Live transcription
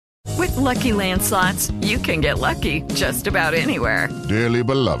With Lucky Land Slots, you can get lucky just about anywhere. Dearly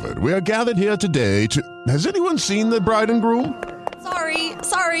beloved, we are gathered here today to... Has anyone seen the bride and groom?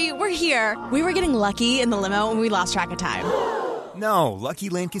 Sorry, we're here. We were getting lucky in the limo and we lost track of time. No, Lucky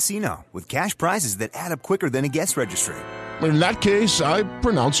Land Casino, with cash prizes that add up quicker than a guest registry. In that case, I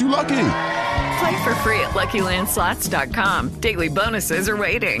pronounce you lucky. Play for free at LuckyLandSlots.com. Daily bonuses are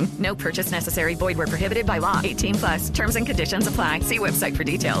waiting. No purchase necessary. Void where prohibited by law. 18+. Terms and conditions apply. See website for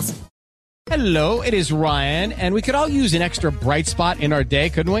details. Hello, it is Ryan, and we could all use an extra bright spot in our day,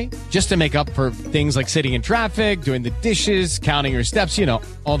 couldn't we? Just to make up for things like sitting in traffic, doing the dishes, counting your steps,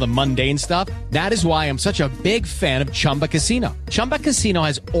 all the mundane stuff. That is why I'm such a big fan of Chumba Casino. Chumba Casino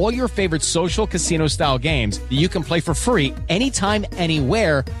has all your favorite social casino-style games that you can play for free anytime,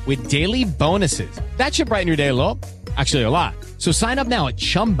 anywhere with daily bonuses. That should brighten your day a little. Actually, a lot. So sign up now at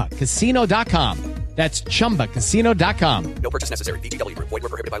ChumbaCasino.com. That's ChumbaCasino.com. No purchase necessary. VGW Group. Void where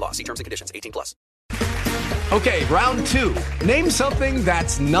prohibited by law. See terms and conditions. 18+. Okay, round two. Name something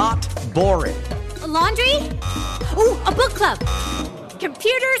that's not boring. A laundry? Ooh, a book club.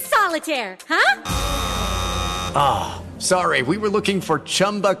 Computer solitaire, huh? Ah, sorry. We were looking for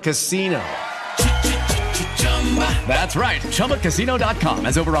Chumba Casino. That's right. ChumbaCasino.com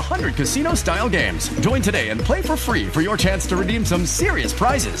has over 100 casino-style games. Join today and play for free for your chance to redeem some serious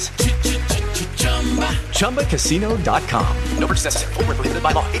prizes. ChumbaCasino.com. No purchase necessary. Void where prohibited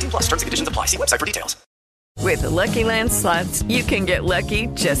by law. 18+. Terms and conditions apply. See website for details. With Lucky Land Slots, you can get lucky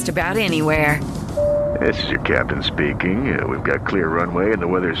just about anywhere. This is your captain speaking. We've got clear runway and the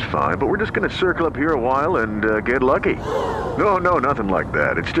weather's fine, but we're just going to circle up here a while and get lucky. No, nothing like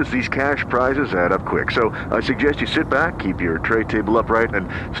that. It's just these cash prizes add up quick. So I suggest you sit back, keep your tray table upright, and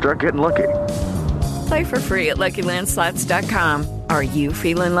start getting lucky. Play for free at LuckyLandSlots.com. Are you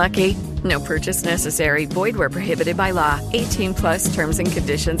feeling lucky? No purchase necessary. Void where prohibited by law. 18+ terms and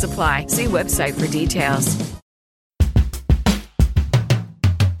conditions apply. See website for details.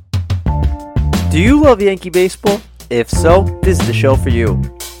 Do you love Yankee baseball? If so, this is the show for you.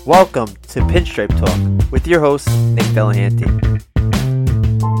 Welcome to Pinstripe Talk with your host, Nick Delahanty.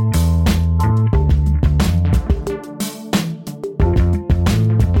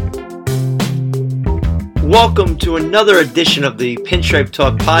 Welcome to another edition of the Pinstripe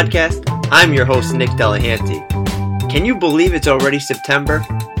Talk podcast. I'm your host, Nick Delahanty. Can you believe it's already September?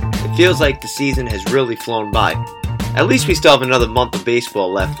 It feels like the season has really flown by. At least we still have another month of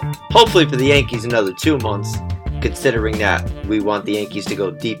baseball left. Hopefully for the Yankees another 2 months, considering that we want the Yankees to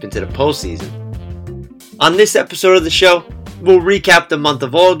go deep into the postseason. On this episode of the show, we'll recap the month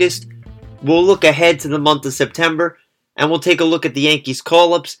of August, we'll look ahead to the month of September, and we'll take a look at the Yankees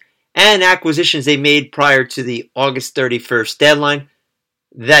call-ups and acquisitions they made prior to the August 31st deadline.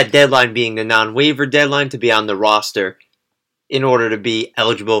 That deadline being the non-waiver deadline to be on the roster in order to be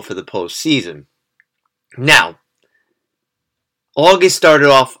eligible for the postseason. Now, August started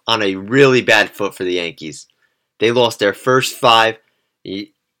off on a really bad foot for the Yankees. They lost their first 5,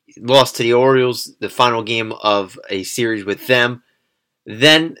 lost to the Orioles, the final game of a series with them.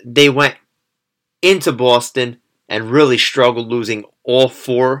 Then they went into Boston and really struggled, losing all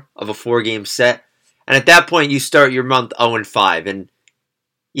 4 of a 4-game set. And at that point, you start your month 0-5. And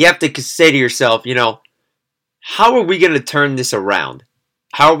you have to say to yourself, how are we going to turn this around?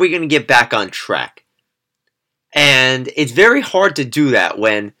 How are we going to get back on track? And it's very hard to do that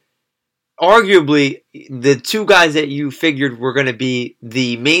when arguably the 2 guys that you figured were going to be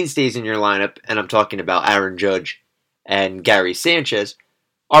the mainstays in your lineup, and I'm talking about Aaron Judge and Gary Sanchez,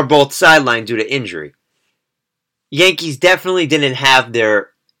 are both sidelined due to injury. Yankees definitely didn't have their,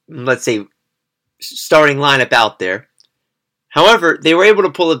 let's say, starting lineup out there. However, they were able to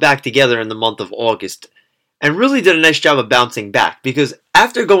pull it back together in the month of August and really did a nice job of bouncing back, because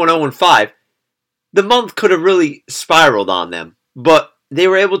after going 0-5, the month could have really spiraled on them, but they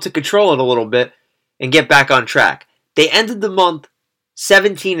were able to control it a little bit and get back on track. They ended the month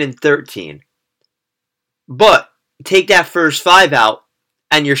 17-13, but take that first 5 out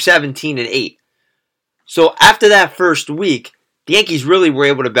and you're 17-8. So after that first week, the Yankees really were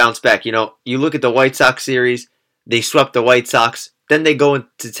able to bounce back. You look at the White Sox series, they swept the White Sox, then they go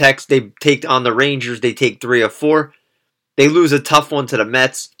into Texas, they take on the Rangers, they take 3 of 4. They lose a tough one to the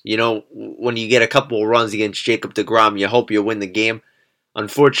Mets. When you get a couple of runs against Jacob deGrom, you hope you win the game.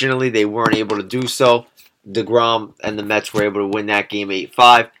 Unfortunately, they weren't able to do so. deGrom and the Mets were able to win that game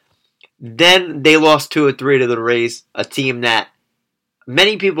 8-5. Then they lost 2 of 3 to the Rays, a team that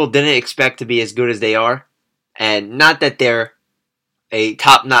many people didn't expect to be as good as they are. And not that they're a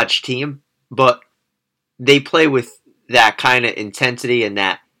top-notch team, but they play with that kind of intensity and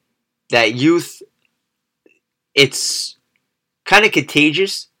that youth. It's kind of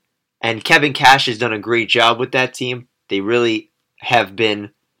contagious, And Kevin Cash has done a great job with that team. They really have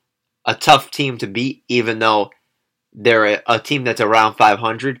been a tough team to beat, even though they're a team that's around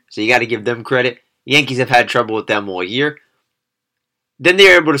 500. So you got to give them credit. Yankees have had trouble with them all year. Then they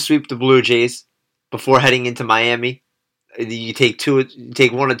were able to sweep the Blue Jays before heading into Miami. You take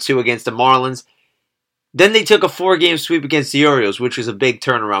 1 or 2 against the Marlins. Then they took a 4-game sweep against the Orioles, which was a big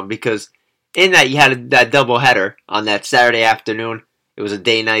turnaround because in that you had that doubleheader on that Saturday afternoon. It was a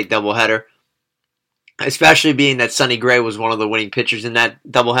day-night doubleheader, especially being that Sonny Gray was one of the winning pitchers in that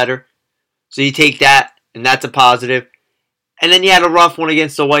doubleheader. So you take that, and that's a positive. And then you had a rough one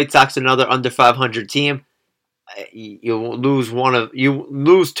against the White Sox, another under 500 team. You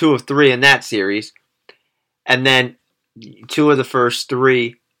lose 2 of 3 in that series, and then 2 of the first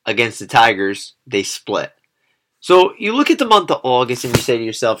 3 against the Tigers, they split. So you look at the month of August and you say to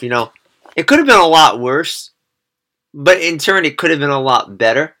yourself, it could have been a lot worse, but in turn it could have been a lot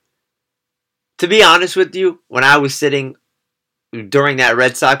better. To be honest with you, when I was sitting during that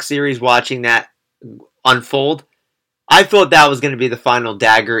Red Sox series watching that unfold, I thought that was going to be the final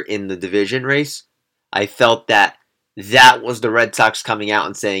dagger in the division race. I felt that was the Red Sox coming out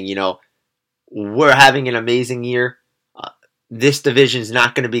and saying, we're having an amazing year. This division's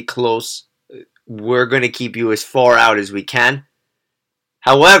not going to be close. We're going to keep you as far out as we can.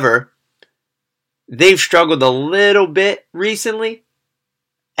 However, they've struggled a little bit recently,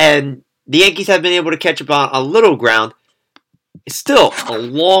 and the Yankees have been able to catch up on a little ground. It's still a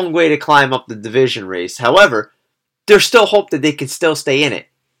long way to climb up the division race. However, there's still hope that they can still stay in it.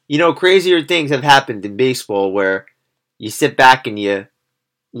 Crazier things have happened in baseball where you sit back and you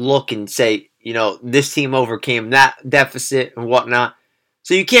look and say, this team overcame that deficit and whatnot.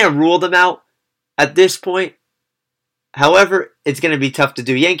 So you can't rule them out at this point. However, it's going to be tough to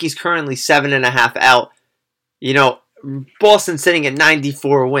do. Yankees currently 7.5 out. Boston sitting at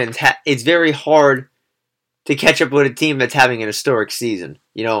 94 wins. It's very hard to catch up with a team that's having an historic season.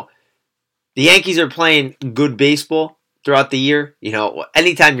 The Yankees are playing good baseball throughout the year.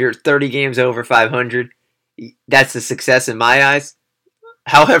 Anytime you're 30 games over 500, that's a success in my eyes.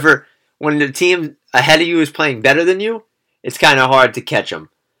 However, when the team ahead of you is playing better than you, it's kind of hard to catch them.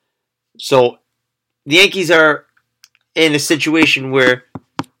 So the Yankees are in a situation where,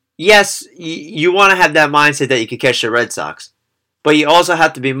 yes, you want to have that mindset that you can catch the Red Sox. But you also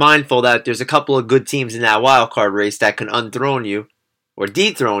have to be mindful that there's a couple of good teams in that wild card race that can unthrone you or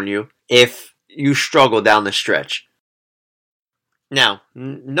dethrone you if you struggle down the stretch. Now,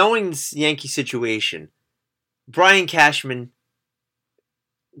 knowing this Yankee situation, Brian Cashman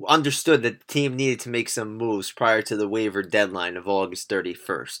understood that the team needed to make some moves prior to the waiver deadline of August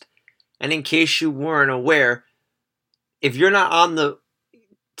 31st. And in case you weren't aware, if you're not on the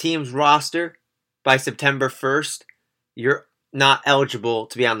team's roster by September 1st, you're not eligible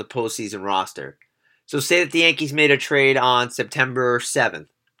to be on the postseason roster. So say that the Yankees made a trade on September 7th.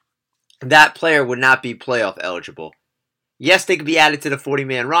 That player would not be playoff eligible. Yes, they could be added to the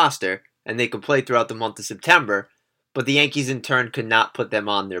 40-man roster, and they could play throughout the month of September, but the Yankees in turn could not put them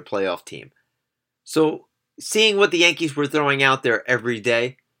on their playoff team. So seeing what the Yankees were throwing out there every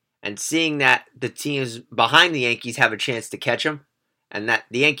day, and seeing that the teams behind the Yankees have a chance to catch them, and that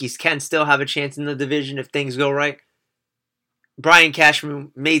the Yankees can still have a chance in the division if things go right, Brian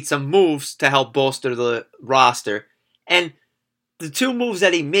Cashman made some moves to help bolster the roster. And the 2 moves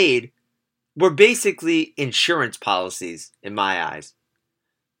that he made were basically insurance policies in my eyes.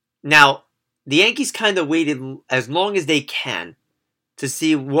 Now, the Yankees kind of waited as long as they can to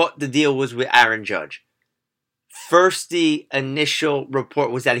see what the deal was with Aaron Judge. First, the initial report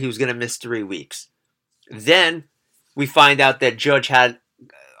was that he was going to miss 3 weeks. Then, we find out that Judge had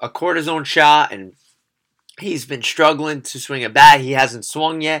a cortisone shot and he's been struggling to swing a bat. He hasn't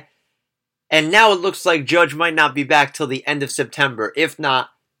swung yet. And now it looks like Judge might not be back till the end of September, if not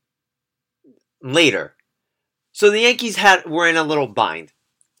later. So the Yankees were in a little bind.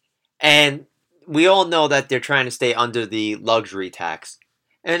 And we all know that they're trying to stay under the luxury tax.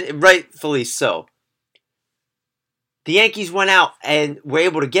 And rightfully so. The Yankees went out and were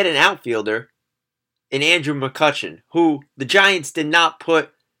able to get an outfielder in Andrew McCutchen, who the Giants did not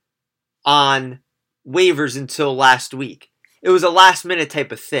put on waivers until last week. It was a last-minute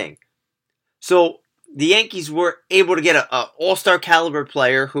type of thing. So the Yankees were able to get an all-star caliber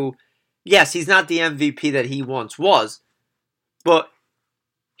player who, yes, he's not the MVP that he once was, but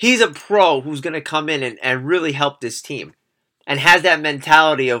he's a pro who's going to come in and really help this team and has that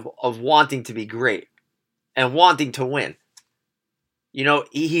mentality of wanting to be great and wanting to win.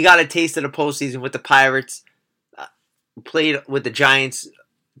 He got a taste of the postseason with the Pirates, played with the Giants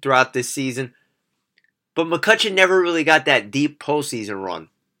throughout this season, but McCutchen never really got that deep postseason run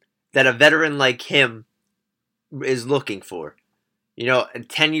that a veteran like him is looking for. A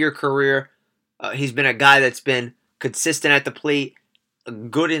 10-year career. He's been a guy that's been consistent at the plate,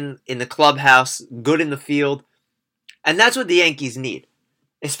 good in the clubhouse, good in the field. And that's what the Yankees need.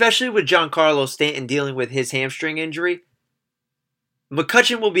 Especially with Giancarlo Stanton dealing with his hamstring injury.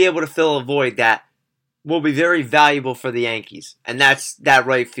 McCutchen will be able to fill a void that will be very valuable for the Yankees. And that's that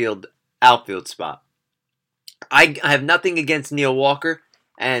right field, outfield spot. I have nothing against Neil Walker.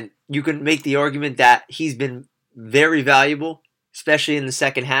 And you can make the argument that he's been very valuable, especially in the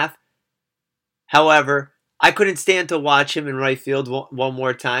second half. However, I couldn't stand to watch him in right field one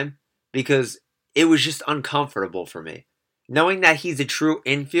more time because it was just uncomfortable for me. Knowing that he's a true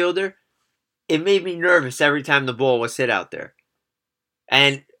infielder, it made me nervous every time the ball was hit out there.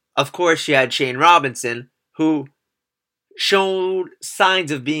 And, of course, you had Shane Robinson, who showed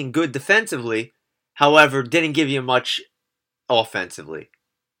signs of being good defensively, however, didn't give you much offensively.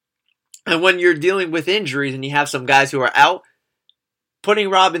 And when you're dealing with injuries and you have some guys who are out, putting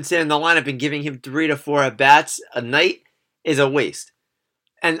Robinson in the lineup and giving him 3 to 4 at-bats a night is a waste.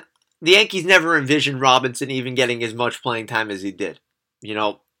 And the Yankees never envisioned Robinson even getting as much playing time as he did.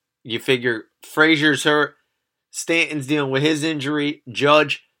 You figure Frazier's hurt, Stanton's dealing with his injury,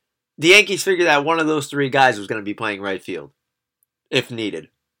 Judge. The Yankees figured that one of those 3 guys was going to be playing right field, if needed.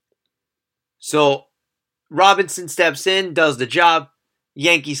 So, Robinson steps in, does the job.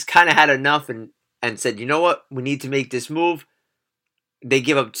 Yankees kind of had enough and said, you know what, we need to make this move. They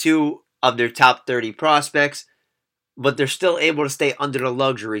give up 2 of their top 30 prospects, but they're still able to stay under the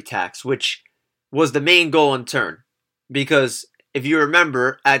luxury tax, which was the main goal in turn. Because if you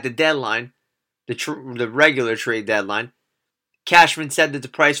remember, at the deadline, the regular trade deadline, Cashman said that the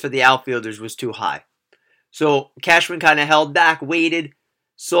price for the outfielders was too high. So Cashman kind of held back, waited,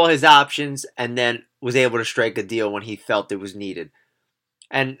 saw his options, and then was able to strike a deal when he felt it was needed.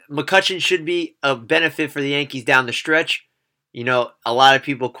 And McCutchen should be a benefit for the Yankees down the stretch. A lot of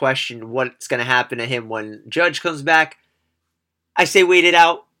people question what's going to happen to him when Judge comes back. I say wait it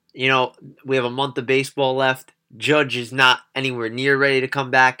out. We have a month of baseball left. Judge is not anywhere near ready to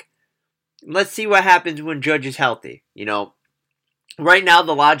come back. Let's see what happens when Judge is healthy. Right now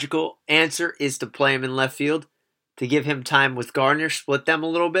the logical answer is to play him in left field, to give him time with Gardner, split them a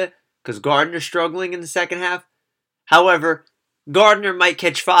little bit, because Gardner's struggling in the second half. However, Gardner might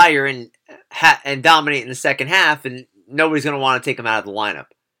catch fire and dominate in the second half, and nobody's going to want to take him out of the lineup.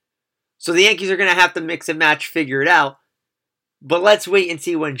 So the Yankees are going to have to mix and match, figure it out. But let's wait and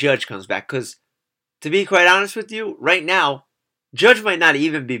see when Judge comes back. Because, to be quite honest with you, right now, Judge might not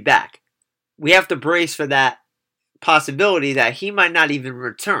even be back. We have to brace for that possibility that he might not even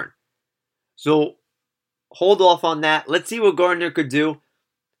return. So, hold off on that. Let's see what Gardner could do.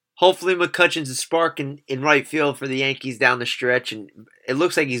 Hopefully McCutchen's a spark in right field for the Yankees down the stretch. And it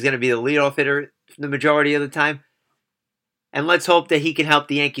looks like he's going to be the leadoff hitter the majority of the time. And let's hope that he can help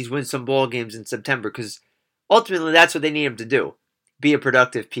the Yankees win some ball games in September, because ultimately that's what they need him to do. Be a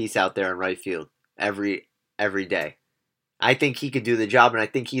productive piece out there in right field every day. I think he could do the job, and I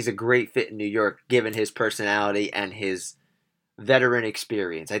think he's a great fit in New York given his personality and his veteran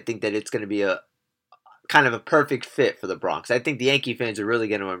experience. I think that it's going to be a kind of a perfect fit for the Bronx. I think the Yankee fans are really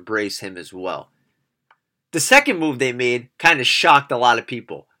going to embrace him as well. The second move they made kind of shocked a lot of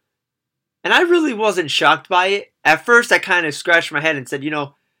people. And I really wasn't shocked by it. At first, I kind of scratched my head and said,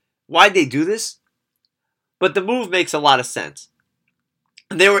 why'd they do this? But the move makes a lot of sense.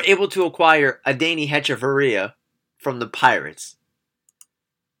 They were able to acquire Adeiny Hechavarria from the Pirates.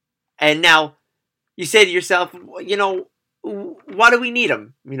 And now, you say to yourself, why do we need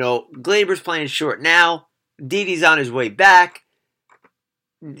him? Glaber's playing short now. Didi's on his way back.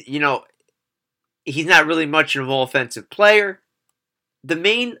 He's not really much of an offensive player. The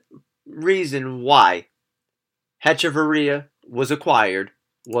main reason why Hechavarria was acquired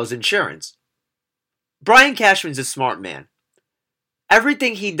was insurance. Brian Cashman's a smart man.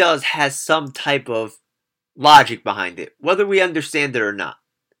 Everything he does has some type of logic behind it, whether we understand it or not.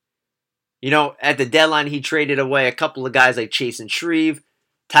 At the deadline, he traded away a couple of guys like Chasen Shreve,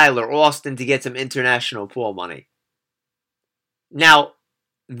 Tyler Austin to get some international pool money. Now,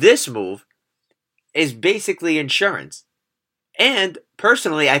 this move is basically insurance. And,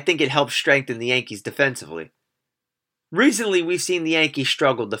 personally, I think it helps strengthen the Yankees defensively. Recently, we've seen the Yankees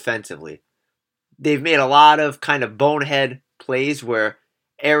struggle defensively. They've made a lot of kind of bonehead plays where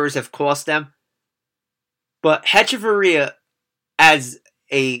errors have cost them. But Hechavarria adds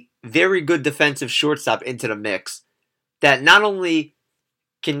a very good defensive shortstop into the mix that not only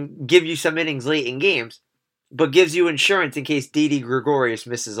can give you some innings late in games, but gives you insurance in case Didi Gregorius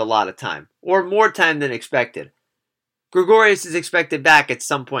misses a lot of time, or more time than expected. Gregorius is expected back at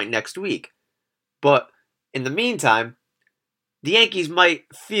some point next week. But in the meantime, the Yankees might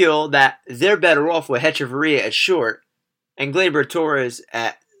feel that they're better off with Hechavarria at short and Gleyber Torres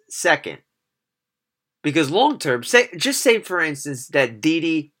at second. Because long term, just say for instance that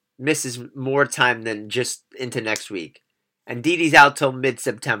Didi misses more time than just into next week. And Didi's out till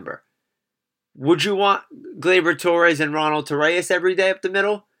mid-September. Would you want Gleyber Torres and Ronald Torreyes every day up the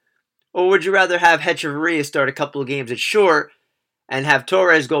middle? Or would you rather have Hechavarria start a couple of games at short and have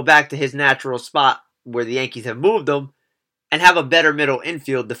Torres go back to his natural spot where the Yankees have moved him and have a better middle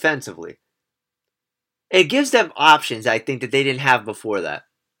infield defensively? It gives them options, I think, that they didn't have before that.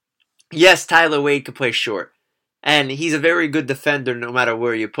 Yes, Tyler Wade could play short, and he's a very good defender no matter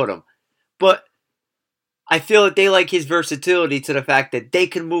where you put him. But I feel that they like his versatility to the fact that they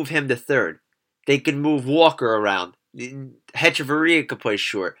can move him to third. They can move Walker around. Hechavarria could play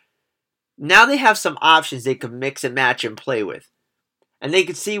short. Now they have some options they can mix and match and play with. And they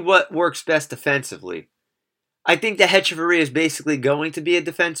can see what works best defensively. I think that Hechavarria is basically going to be a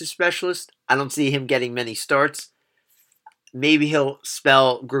defensive specialist. I don't see him getting many starts. Maybe he'll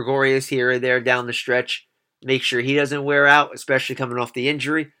spell Gregorius here or there down the stretch. Make sure he doesn't wear out, especially coming off the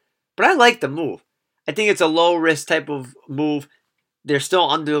injury. But I like the move. I think it's a low-risk type of move. They're still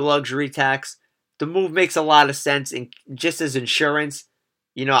under the luxury tax. The move makes a lot of sense. And just as insurance,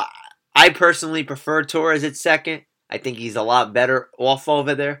 I personally prefer Torres at second. I think he's a lot better off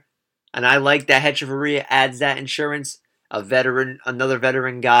over there. And I like that Hechavarria adds that insurance. Another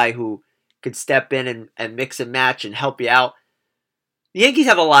veteran guy who could step in and mix and match and help you out. The Yankees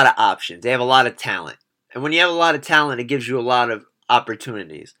have a lot of options. They have a lot of talent. And when you have a lot of talent, it gives you a lot of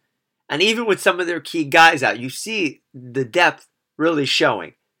opportunities. And even with some of their key guys out, you see the depth really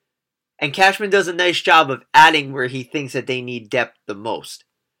showing. And Cashman does a nice job of adding where he thinks that they need depth the most.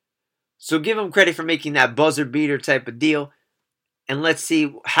 So give him credit for making that buzzer beater type of deal. And let's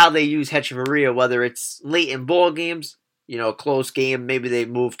see how they use Hechavarria, whether it's late in ball games, a close game. Maybe they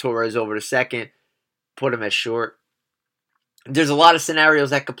move Torres over to second, put him at short. There's a lot of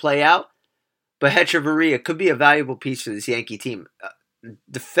scenarios that could play out. But Hechavarria could be a valuable piece for this Yankee team,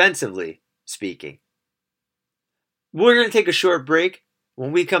 defensively speaking. We're going to take a short break.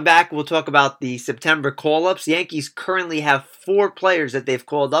 When we come back, we'll talk about the September call-ups. The Yankees currently have 4 players that they've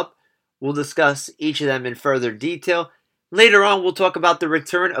called up. We'll discuss each of them in further detail. Later on, we'll talk about the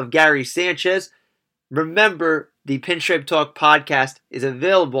return of Gary Sanchez. Remember, the Pinstripe Talk podcast is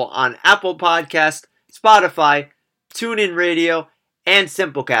available on Apple Podcasts, Spotify, TuneIn Radio, and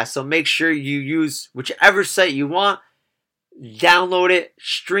Simplecast. So make sure you use whichever site you want. Download it,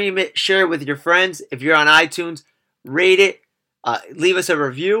 stream it, share it with your friends. If you're on iTunes, rate it, leave us a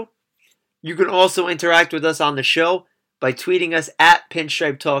review. You can also interact with us on the show by tweeting us at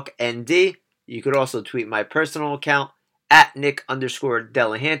Pinstripe Talk ND. You could also tweet my personal account at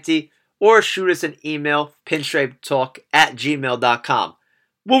Nick_Delahanty or shoot us an email, pinstripetalk@gmail.com.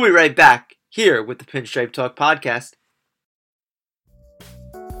 We'll be right back here with the Pinstripe Talk podcast.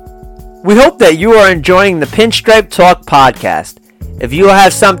 We hope that you are enjoying the Pinstripe Talk podcast. If you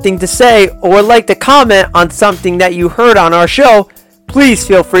have something to say or would like to comment on something that you heard on our show, please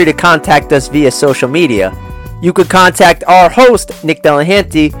feel free to contact us via social media. You could contact our host, Nick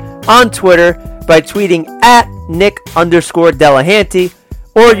Delahanty, on Twitter by tweeting at Nick_Delahanty,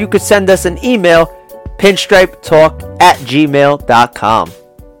 or you could send us an email, pinstripetalk@gmail.com.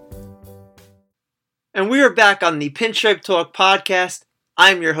 And we are back on the Pinstripe Talk podcast.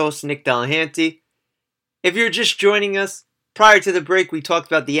 I'm your host, Nick Delahanty. If you're just joining us, prior to the break, we talked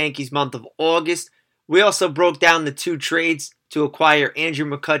about the Yankees' month of August. We also broke down the 2 trades to acquire Andrew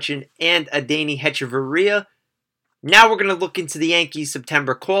McCutchen and Adeiny Hechavarria. Now we're going to look into the Yankees'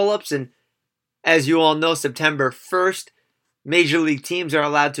 September call-ups, and as you all know, September 1st, Major League teams are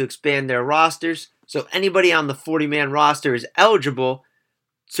allowed to expand their rosters, so anybody on the 40-man roster is eligible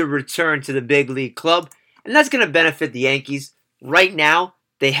to return to the big league club, and that's going to benefit the Yankees. Right now,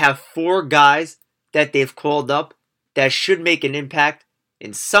 they have 4 guys that they've called up that should make an impact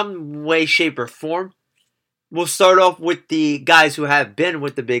in some way, shape, or form. We'll start off with the guys who have been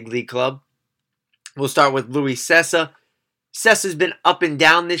with the big league club. We'll start with Luis Cessa. Cessa's been up and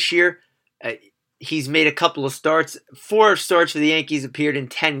down this year. He's made a couple of starts. 4 starts for the Yankees, appeared in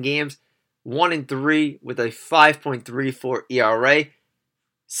 10 games. 1-3 with a 5.34 ERA.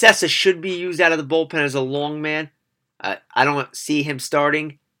 Cessa should be used out of the bullpen as a long man. I don't see him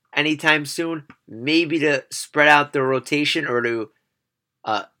starting anytime soon. Maybe to spread out the rotation or to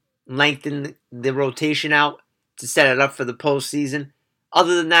lengthen the rotation out to set it up for the postseason.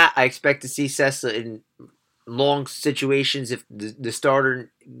 Other than that, I expect to see Cessa in long situations if the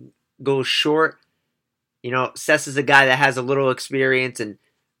starter goes short. Sessa's a guy that has a little experience and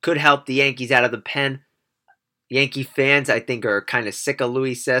could help the Yankees out of the pen. Yankee fans, I think, are kind of sick of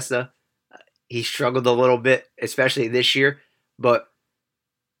Luis Cessa. He struggled a little bit, especially this year, but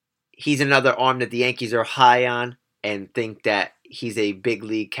he's another arm that the Yankees are high on and think that he's a big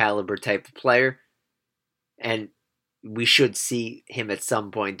league caliber type of player. And we should see him at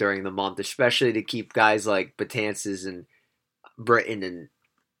some point during the month, especially to keep guys like Betances and Britton and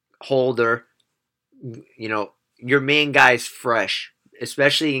Holder, your main guy's fresh,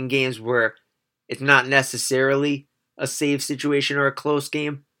 especially in games where it's not necessarily a save situation or a close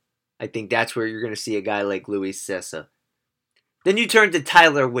game. I think that's where you're going to see a guy like Luis Cessa. Then you turn to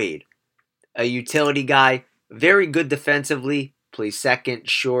Tyler Wade, a utility guy, very good defensively, plays second,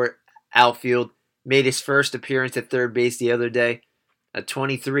 short, outfield, made his first appearance at third base the other day. A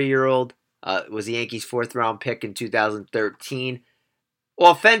 23-year-old, was the Yankees' fourth-round pick in 2013.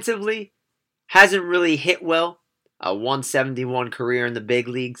 Offensively, hasn't really hit well, a 171 career in the big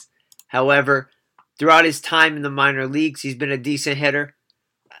leagues. However, throughout his time in the minor leagues, he's been a decent hitter.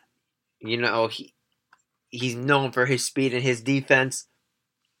 He's known for his speed and his defense.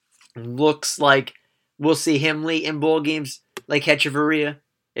 Looks like we'll see him late in ball games like Hechavarria.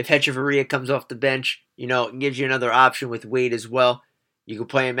 If Hechavarria comes off the bench, it gives you another option with Wade as well. You can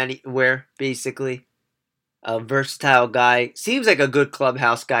play him anywhere, basically. A versatile guy. Seems like a good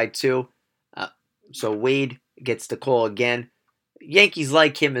clubhouse guy, too. So Wade gets the call again. Yankees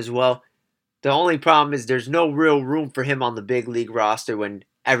like him as well. The only problem is there's no real room for him on the big league roster when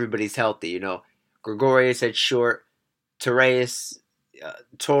everybody's healthy. Gregorius at short, Torres,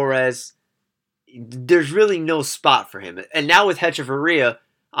 there's really no spot for him. And now with Hechavarria,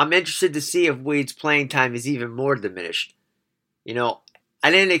 I'm interested to see if Wade's playing time is even more diminished. I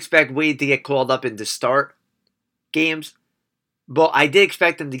didn't expect Wade to get called up and to start games, but I did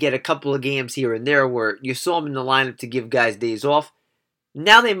expect him to get a couple of games here and there where you saw him in the lineup to give guys days off.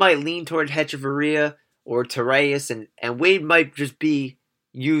 Now they might lean toward Hechavarria or Torres, and Wade might just be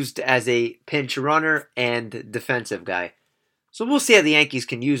used as a pinch runner and defensive guy. So we'll see how the Yankees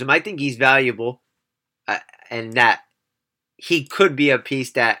can use him. I think he's valuable, and that he could be a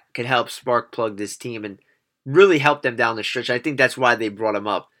piece that could help spark plug this team and really help them down the stretch. I think that's why they brought him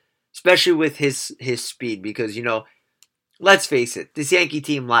up, especially with his speed, because, let's face it, this Yankee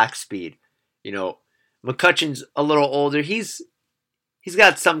team lacks speed. McCutcheon's a little older. He's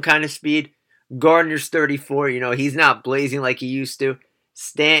got some kind of speed. Gardner's 34. He's not blazing like he used to.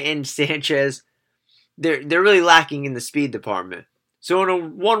 Stanton, Sanchez, they're really lacking in the speed department. So in a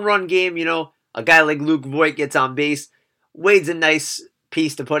one-run game, a guy like Luke Voit gets on base. Wade's a nice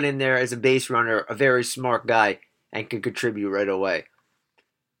piece to put in there as a base runner, a very smart guy, and can contribute right away.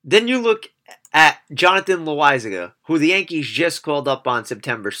 Then you look at Jonathan Loaisiga, who the Yankees just called up on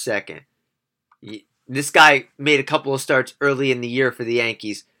September 2nd. This guy made a couple of starts early in the year for the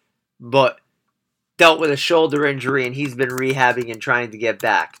Yankees, but dealt with a shoulder injury, and he's been rehabbing and trying to get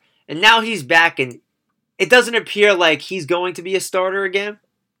back. And now he's back, and it doesn't appear like he's going to be a starter again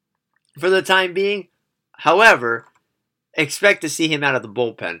for the time being. However, expect to see him out of the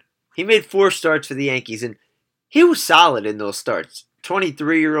bullpen. He made 4 starts for the Yankees, and he was solid in those starts.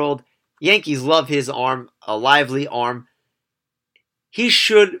 23-year-old. Yankees love his arm, a lively arm. He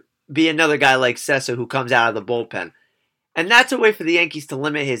should be another guy like Cessa who comes out of the bullpen. And that's a way for the Yankees to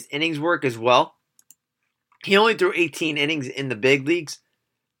limit his innings work as well. He only threw 18 innings in the big leagues,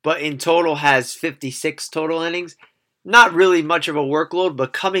 but in total has 56 total innings. Not really much of a workload,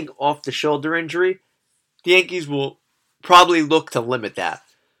 but coming off the shoulder injury, the Yankees will probably look to limit that.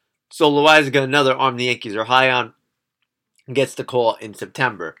 So Loaisiga, another arm the Yankees are high on, gets the call in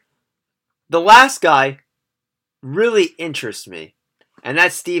September. The last guy really interests me, and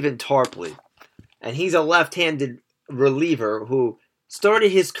that's Stephen Tarpley. And he's a left-handed reliever who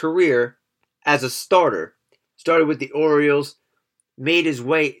started his career as a starter. Started with the Orioles, made his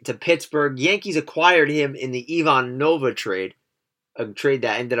way to Pittsburgh. Yankees acquired him in the Ivan Nova trade, a trade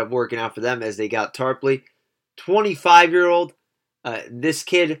that ended up working out for them as they got Tarpley. 25-year-old. This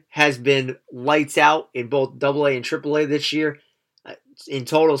kid has been lights out in both AA and AAA this year. In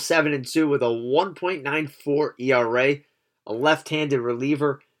total, 7-2 with a 1.94 ERA, a left-handed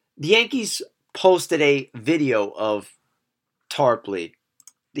reliever. The Yankees posted a video of Tarpley.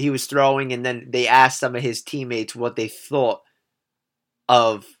 He was throwing, and then they asked some of his teammates what they thought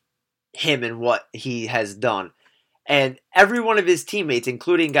of him and what he has done. And every one of his teammates,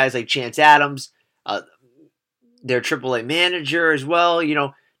 including guys like Chance Adams, their AAA manager as well,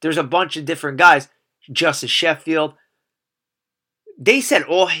 there's a bunch of different guys, Justice Sheffield, they said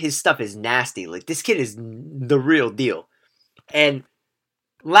all his stuff is nasty. Like, this kid is the real deal. And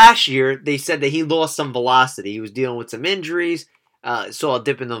last year, they said that he lost some velocity. He was dealing with some injuries, saw a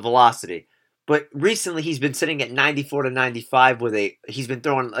dip in the velocity. But recently, he's been sitting at 94 to 95 he's been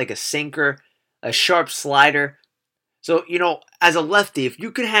throwing like a sinker, a sharp slider. So, as a lefty, if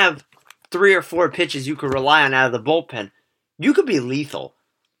you could have 3 or 4 pitches you could rely on out of the bullpen, you could be lethal.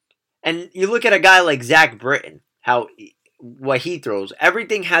 And you look at a guy like Zach Britton, what he throws,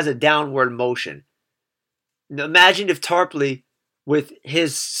 everything has a downward motion. Imagine if Tarpley, with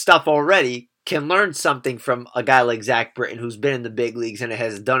his stuff already, can learn something from a guy like Zach Britton who's been in the big leagues and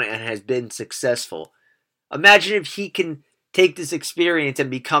has done it and has been successful. Imagine if he can take this experience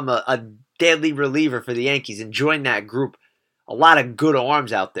and become a deadly reliever for the Yankees and join that group. A lot of good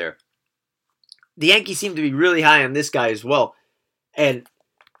arms out there. The Yankees seem to be really high on this guy as well. And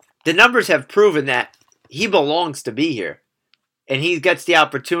the numbers have proven that he belongs to be here. And he gets the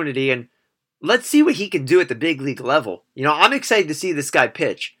opportunity. And let's see what he can do at the big league level. I'm excited to see this guy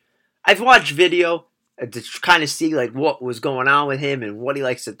pitch. I've watched video to kind of see like what was going on with him and what he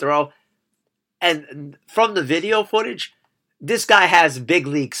likes to throw. And from the video footage, this guy has big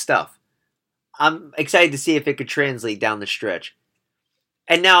league stuff. I'm excited to see if it could translate down the stretch.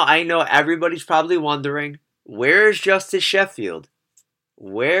 And now I know everybody's probably wondering, where is Justice Sheffield?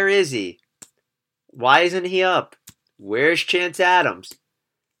 Where is he? Why isn't he up? Where's Chance Adams?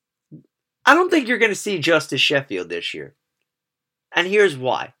 I don't think you're going to see Justice Sheffield this year. And here's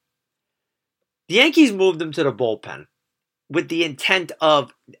why. The Yankees moved him to the bullpen with the intent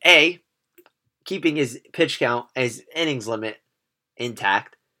of, A, keeping his pitch count, his innings limit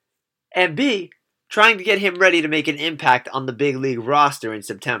intact, and B, trying to get him ready to make an impact on the big league roster in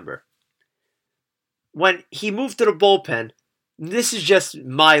September. When he moved to the bullpen, this is just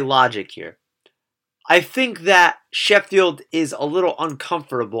my logic here. I think that Sheffield is a little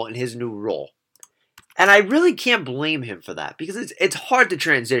uncomfortable in his new role. And I really can't blame him for that because it's hard to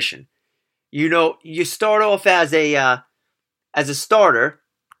transition. You start off as a starter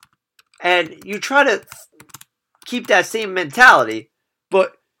and you try to keep that same mentality,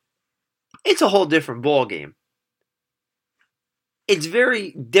 but it's a whole different ball game. It's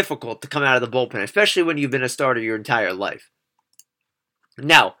very difficult to come out of the bullpen, especially when you've been a starter your entire life.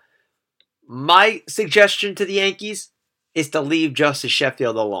 Now, my suggestion to the Yankees is to leave Justice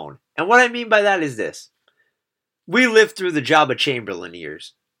Sheffield alone. And what I mean by that is this. We lived through the Jabba Chamberlain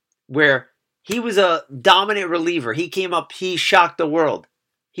years, where he was a dominant reliever. He came up, he shocked the world.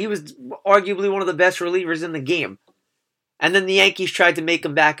 He was arguably one of the best relievers in the game. And then the Yankees tried to make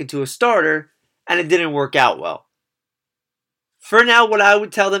him back into a starter, and it didn't work out well. For now, what I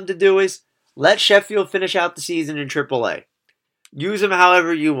would tell them to do is let Sheffield finish out the season in AAA. Use him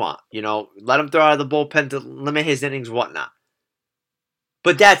however you want. Let him throw out of the bullpen to limit his innings, whatnot.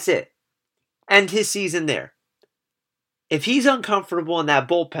 But that's it. End his season there. If he's uncomfortable in that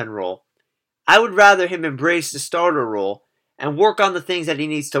bullpen role, I would rather him embrace the starter role and work on the things that he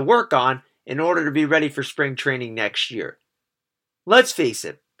needs to work on in order to be ready for spring training next year. Let's face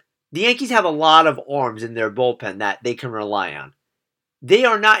it, the Yankees have a lot of arms in their bullpen that they can rely on. They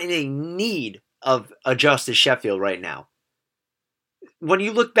are not in a need of a Justice Sheffield right now. When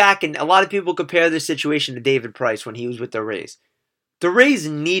you look back, and a lot of people compare this situation to David Price when he was with the Rays. The Rays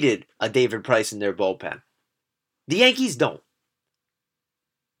needed a David Price in their bullpen. The Yankees don't.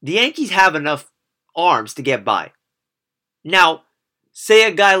 The Yankees have enough arms to get by. Now, say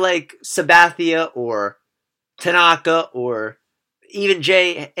a guy like Sabathia or Tanaka or even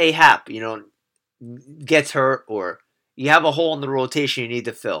J.A. Happ, gets hurt or you have a hole in the rotation you need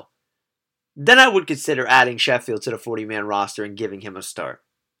to fill. Then I would consider adding Sheffield to the 40-man roster and giving him a start.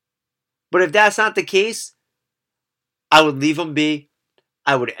 But if that's not the case, I would leave him be.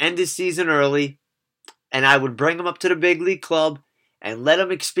 I would end his season early, and I would bring him up to the big league club and let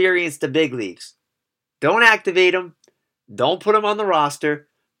him experience the big leagues. Don't activate him. Don't put him on the roster,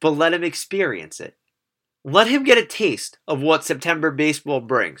 but let him experience it. Let him get a taste of what September baseball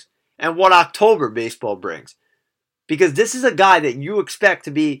brings and what October baseball brings. Because this is a guy that you expect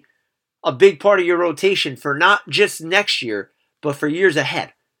to be a big part of your rotation for not just next year, but for years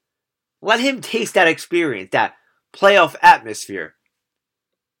ahead. Let him taste that experience, that playoff atmosphere.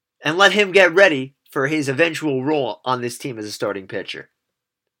 And let him get ready for his eventual role on this team as a starting pitcher.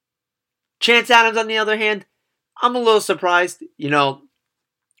 Chance Adams, on the other hand, I'm a little surprised.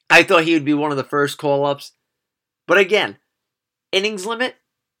 I thought he would be one of the first call-ups. But again, innings limit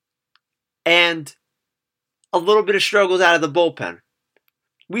and a little bit of struggles out of the bullpen.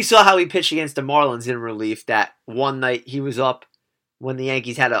 We saw how he pitched against the Marlins in relief that one night he was up when the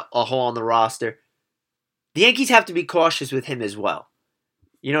Yankees had a hole on the roster. The Yankees have to be cautious with him as well.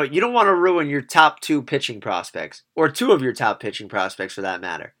 You know, you don't want to ruin your top 2 pitching prospects, or 2 of your top pitching prospects for that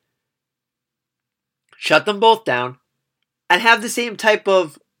matter. Shut them both down and have the same type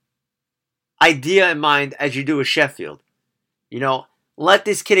of idea in mind as you do with Sheffield. You know, let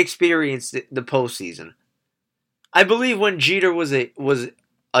this kid experience the postseason. I believe when Jeter was a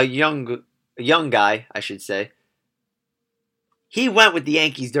young guy, I should say, he went with the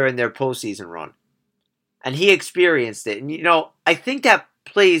Yankees during their postseason run. And he experienced it. And, you know, I think that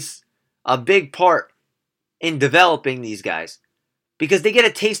plays a big part in developing these guys. Because they get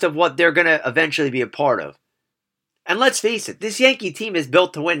a taste of what they're going to eventually be a part of. And let's face it, this Yankee team is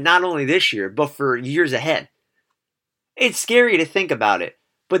built to win not only this year, but for years ahead. It's scary to think about it,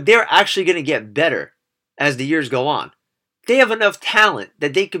 but they're actually going to get better as the years go on. They have enough talent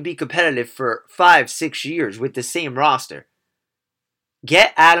that they could be competitive for 5-6 years with the same roster.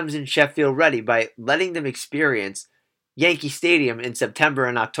 Get Adams and Sheffield ready by letting them experience Yankee Stadium in September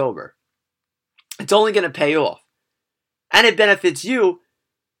and October. It's only going to pay off. And it benefits you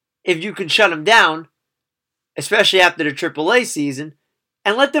if you can shut them down, especially after the AAA season,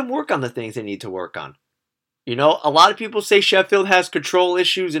 and let them work on the things they need to work on. You know, a lot of people say Sheffield has control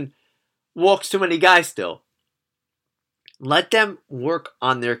issues and walks too many guys still. Let them work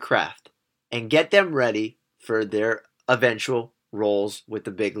on their craft and get them ready for their eventual roles with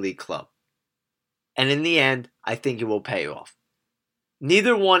the big league club. And in the end, I think it will pay off.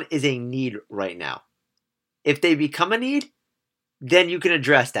 Neither one is a need right now. If they become a need, then you can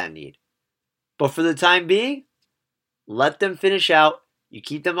address that need. But for the time being, let them finish out. You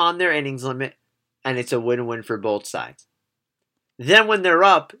keep them on their innings limit, and it's a win-win for both sides. Then when they're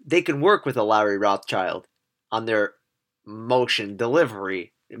up, they can work with a Larry Rothschild on their motion,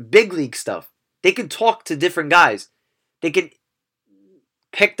 delivery, big league stuff. They can talk to different guys. They can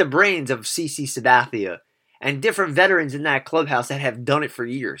pick the brains of CC Sabathia and different veterans in that clubhouse that have done it for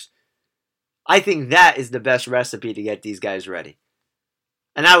years. I think that is the best recipe to get these guys ready.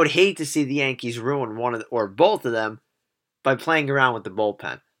 And I would hate to see the Yankees ruin one of or both of them by playing around with the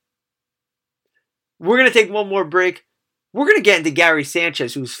bullpen. We're going to take one more break. We're going to get into Gary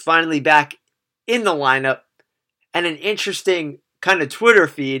Sanchez, who's finally back in the lineup, and an interesting kind of Twitter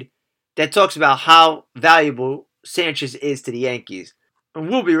feed that talks about how valuable Sanchez is to the Yankees. And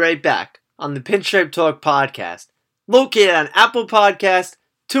we'll be right back on the Pinstripe Talk podcast, located on Apple Podcasts,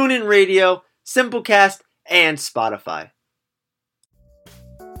 TuneIn Radio, Simplecast, and Spotify.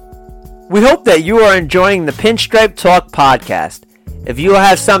 We hope that you are enjoying the Pinstripe Talk podcast. If you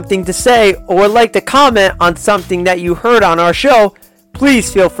have something to say or would like to comment on something that you heard on our show, please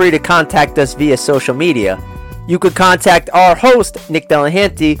feel free to contact us via social media. You could contact our host, Nick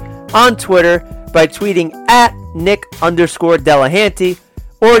Delahanty, on Twitter by tweeting at Nick_Delahanty,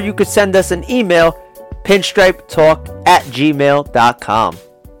 or you could send us an email, pinstripetalk@gmail.com.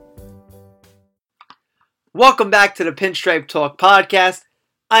 Welcome back to the Pinstripe Talk podcast.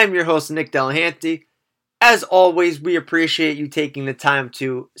 I'm your host, Nick Delahanty. As always, we appreciate you taking the time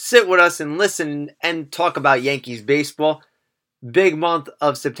to sit with us and listen and talk about Yankees baseball. Big month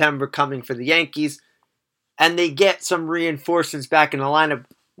of September coming for the Yankees, and they get some reinforcements back in the lineup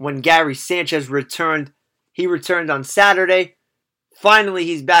when Gary Sanchez returned. He returned on Saturday. Finally,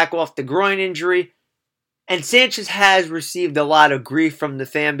 he's back off the groin injury, and Sanchez has received a lot of grief from the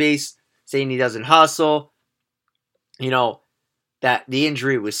fan base, saying he doesn't hustle, that the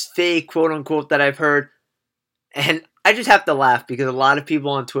injury was fake, quote unquote, that I've heard. And I just have to laugh because a lot of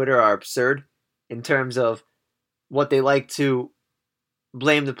people on Twitter are absurd in terms of what they like to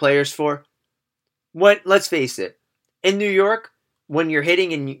blame the players for. Let's face it, in New York, when you're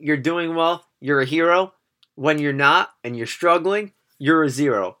hitting and you're doing well, you're a hero. When you're not and you're struggling, you're a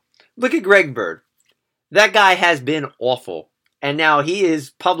zero. Look at Greg Bird. That guy has been awful, and now he is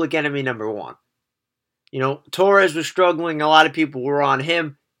public enemy number one. Torres was struggling. A lot of people were on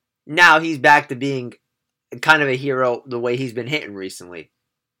him. Now he's back to being kind of a hero the way he's been hitting recently.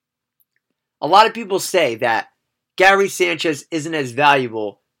 A lot of people say that Gary Sanchez isn't as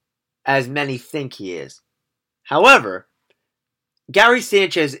valuable as many think he is. However, Gary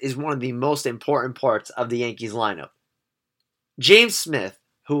Sanchez is one of the most important parts of the Yankees lineup. James Smith,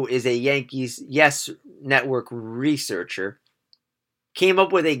 who is a Yankees Yes Network researcher, came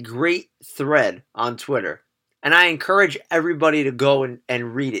up with a great thread on Twitter. And I encourage everybody to go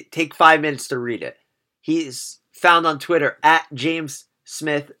and read it. Take 5 minutes to read it. He's found on Twitter at James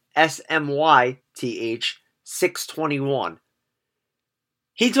Smith, SMYTH 621.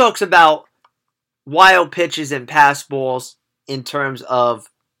 He talks about wild pitches and pass balls in terms of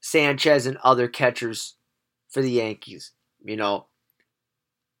Sanchez and other catchers for the Yankees. Now,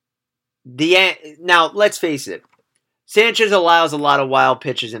 let's face it. Sanchez allows a lot of wild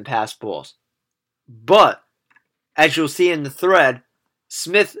pitches and pass balls. But, as you'll see in the thread,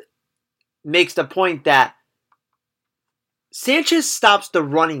 Smith makes the point that Sanchez stops the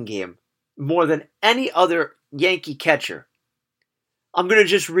running game more than any other Yankee catcher. I'm going to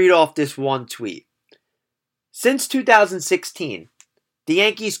just read off this one tweet. Since 2016, the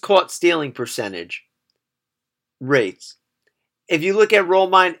Yankees' caught stealing percentage rates. If you look at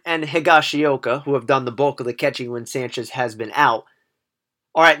Romine and Higashioka, who have done the bulk of the catching when Sanchez has been out,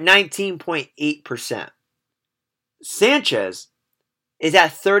 are at 19.8%. Sanchez is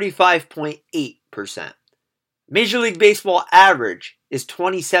at 35.8%. Major League Baseball average is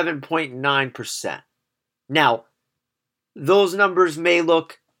 27.9%. Now, those numbers may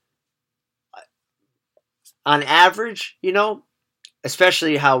look, on average,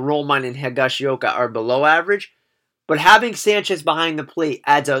 especially how Romine and Higashioka are below average, but having Sanchez behind the plate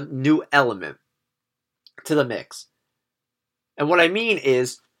adds a new element to the mix. And what I mean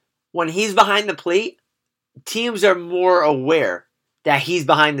is, when he's behind the plate, teams are more aware that he's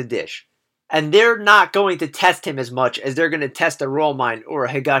behind the dish. And they're not going to test him as much as they're going to test a Romine or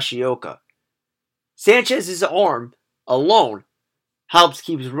a Higashioka. Sanchez's arm alone helps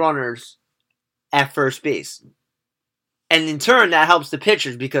keep runners at first base. And in turn, that helps the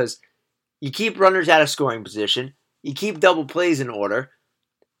pitchers because you keep runners out of scoring position, you keep double plays in order,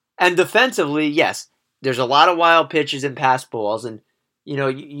 and defensively, yes, there's a lot of wild pitches and pass balls, and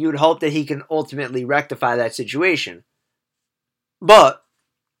you'd hope that he can ultimately rectify that situation. But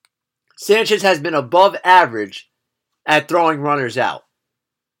Sanchez has been above average at throwing runners out.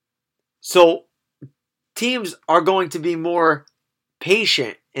 So teams are going to be more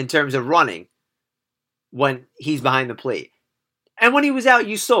patient in terms of running when he's behind the plate. And when he was out,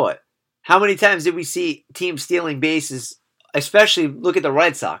 you saw it. How many times did we see teams stealing bases? Especially look at the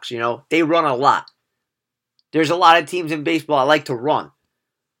Red Sox, they run a lot. There's a lot of teams in baseball that like to run.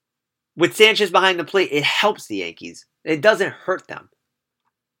 With Sanchez behind the plate, it helps the Yankees. It doesn't hurt them.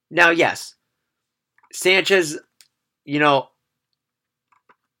 Now, yes, Sanchez, you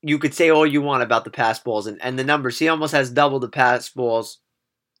could say all you want about the pass balls and the numbers. He almost has double the pass balls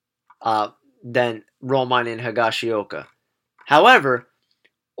than Romine and Higashioka. However,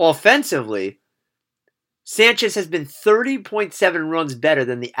 offensively, Sanchez has been 30.7 runs better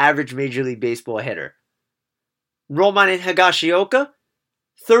than the average Major League Baseball hitter. Romine and Higashioka,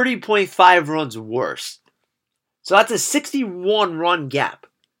 30.5 runs worse. So that's a 61 run gap,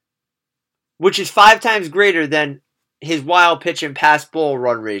 which is 5 times greater than his wild pitch and pass ball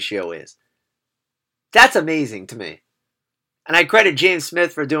run ratio is. That's amazing to me. And I credit James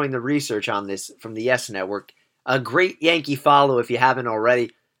Smith for doing the research on this from the Yes Network. A great Yankee follow if you haven't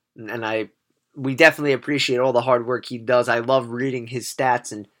already. And we definitely appreciate all the hard work he does. I love reading his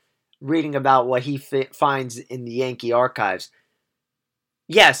stats and reading about what he finds in the Yankee archives.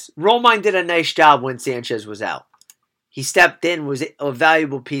 Yes, Romine did a nice job when Sanchez was out. He stepped in, was a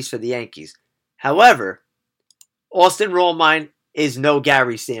valuable piece for the Yankees. However, Austin Romine is no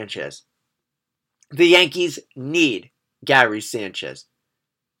Gary Sanchez. The Yankees need Gary Sanchez.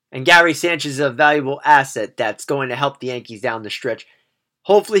 And Gary Sanchez is a valuable asset that's going to help the Yankees down the stretch.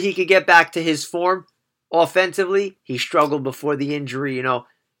 Hopefully he could get back to his form offensively. He struggled before the injury,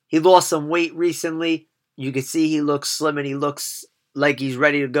 He lost some weight recently. You can see he looks slim and he looks like he's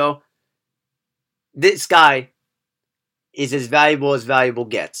ready to go. This guy is as valuable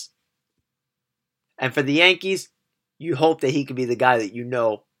gets. And for the Yankees, you hope that he could be the guy that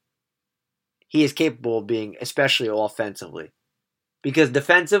he is capable of being, especially offensively. Because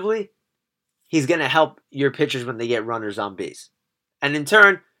defensively, he's going to help your pitchers when they get runners on base. And in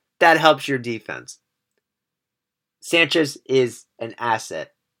turn, that helps your defense. Sanchez is an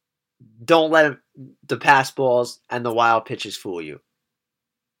asset. Don't let the pass balls and the wild pitches fool you.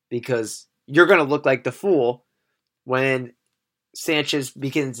 Because you're going to look like the fool when Sanchez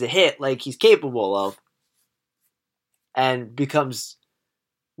begins to hit like he's capable of and becomes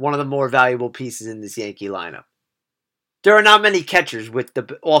one of the more valuable pieces in this Yankee lineup. There are not many catchers with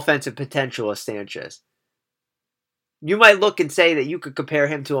the offensive potential of Sanchez. You might look and say that you could compare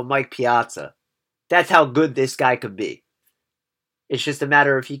him to a Mike Piazza. That's how good this guy could be. It's just a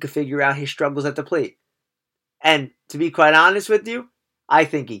matter if he could figure out his struggles at the plate. And to be quite honest with you, I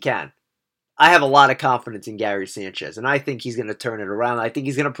think he can. I have a lot of confidence in Gary Sanchez, and I think he's going to turn it around. I think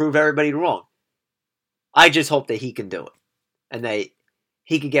he's going to prove everybody wrong. I just hope that he can do it, and that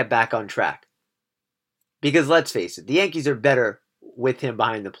he can get back on track. Because let's face it, the Yankees are better with him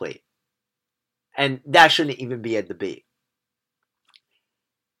behind the plate. And that shouldn't even be a debate.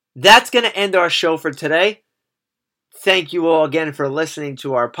 That's going to end our show for today. Thank you all again for listening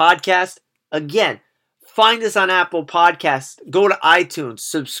to our podcast. Again, Find us on Apple Podcasts. Go to iTunes,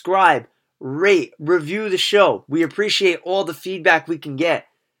 subscribe, rate, review the show. We appreciate all the feedback we can get.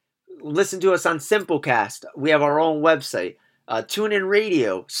 Listen to us on Simplecast. We have our own website. TuneIn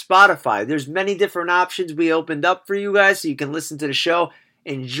Radio, Spotify. There's many different options we opened up for you guys so you can listen to the show,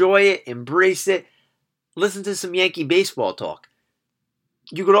 enjoy it, embrace it, listen to some Yankee baseball talk.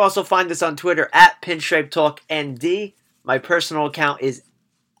 You could also find us on Twitter at Pinstripe Talk ND. My personal account is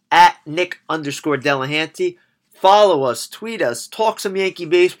at Nick_Delahanty. Follow us, tweet us, talk some Yankee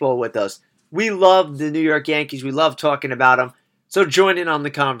baseball with us. We love the New York Yankees. We love talking about them. So join in on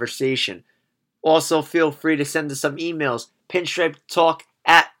the conversation. Also, feel free to send us some emails,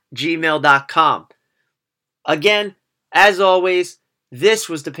 pinstripetalk@gmail.com. Again, as always, this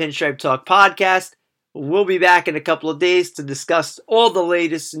was the Pinstripe Talk podcast. We'll be back in a couple of days to discuss all the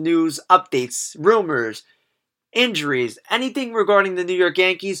latest news, updates, rumors, injuries, anything regarding the New York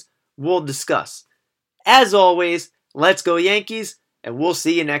Yankees, we'll discuss. As always, let's go Yankees, and we'll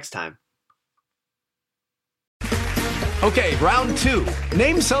see you next time. Okay, round two.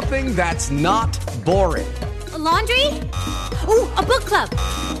 Name something that's not boring. A laundry? Ooh, a book club.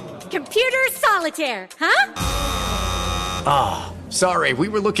 Computer solitaire, huh? Ah, sorry, we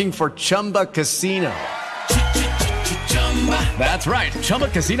were looking for Chumba Casino. That's right,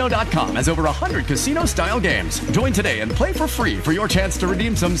 ChumbaCasino.com has over 100 casino-style games. Join today and play for free for your chance to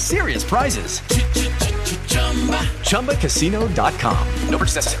redeem some serious prizes. ChumbaCasino.com. No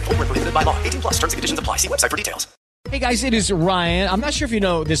purchase necessary. Void where prohibited by law. 18 plus. Terms and conditions apply. See website for details. Hey guys, it is Ryan. I'm not sure if you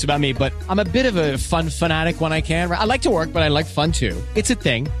know this about me, but I'm a bit of a fun fanatic when I can. I like to work, but I like fun too. It's a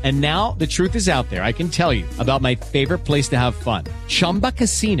thing. And now the truth is out there. I can tell you about my favorite place to have fun. Chumba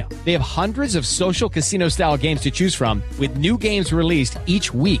Casino. They have hundreds of social casino style games to choose from with new games released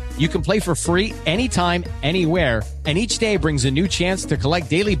each week. You can play for free anytime, anywhere. And each day brings a new chance to collect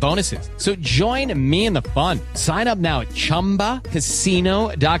daily bonuses. So join me in the fun. Sign up now at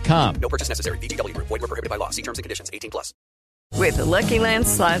ChumbaCasino.com. No purchase necessary. VGW. Void where prohibited by law. See terms and conditions. 18 plus. With the Lucky Land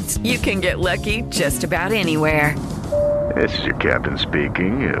Slots, you can get lucky just about anywhere. This is your captain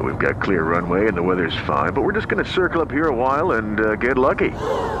speaking. We've got clear runway and the weather's fine, but we're just going to circle up here a while and get lucky.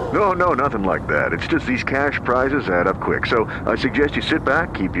 No, nothing like that. It's just these cash prizes add up quick. So I suggest you sit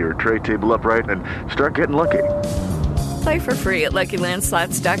back, keep your tray table upright, and start getting lucky. Play for free at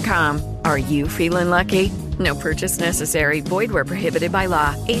LuckyLandSlots.com. Are you feeling lucky? No purchase necessary. Void where prohibited by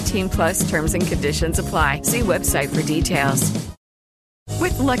law. 18 plus terms and conditions apply. See website for details.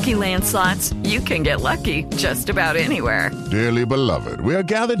 With Lucky Land Slots, you can get lucky just about anywhere. Dearly beloved, we are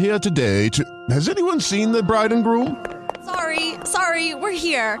gathered here today to... Has anyone seen the bride and groom? Sorry, we're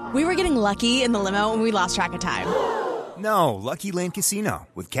here. We were getting lucky in the limo and we lost track of time. No, Lucky Land Casino,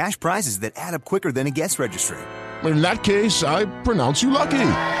 with cash prizes that add up quicker than a guest registry. In that case, I pronounce you lucky.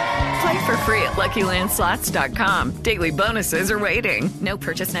 Play for free at LuckyLandSlots.com. Daily bonuses are waiting. No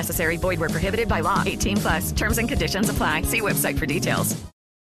purchase necessary. Void where prohibited by law. 18 plus. Terms and conditions apply. See website for details.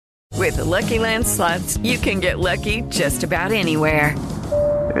 With the Lucky Land Slots, you can get lucky just about anywhere.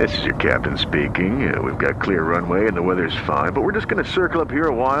 This is your captain speaking. We've got clear runway and the weather's fine, but we're just going to circle up here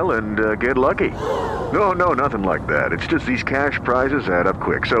a while and get lucky. No, nothing like that. It's just these cash prizes add up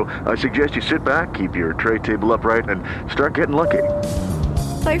quick. So I suggest you sit back, keep your tray table upright, and start getting lucky.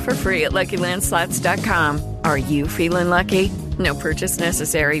 Play for free at LuckyLandSlots.com. Are you feeling lucky? No purchase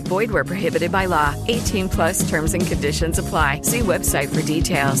necessary. Void where prohibited by law. 18 plus terms and conditions apply. See website for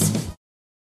details.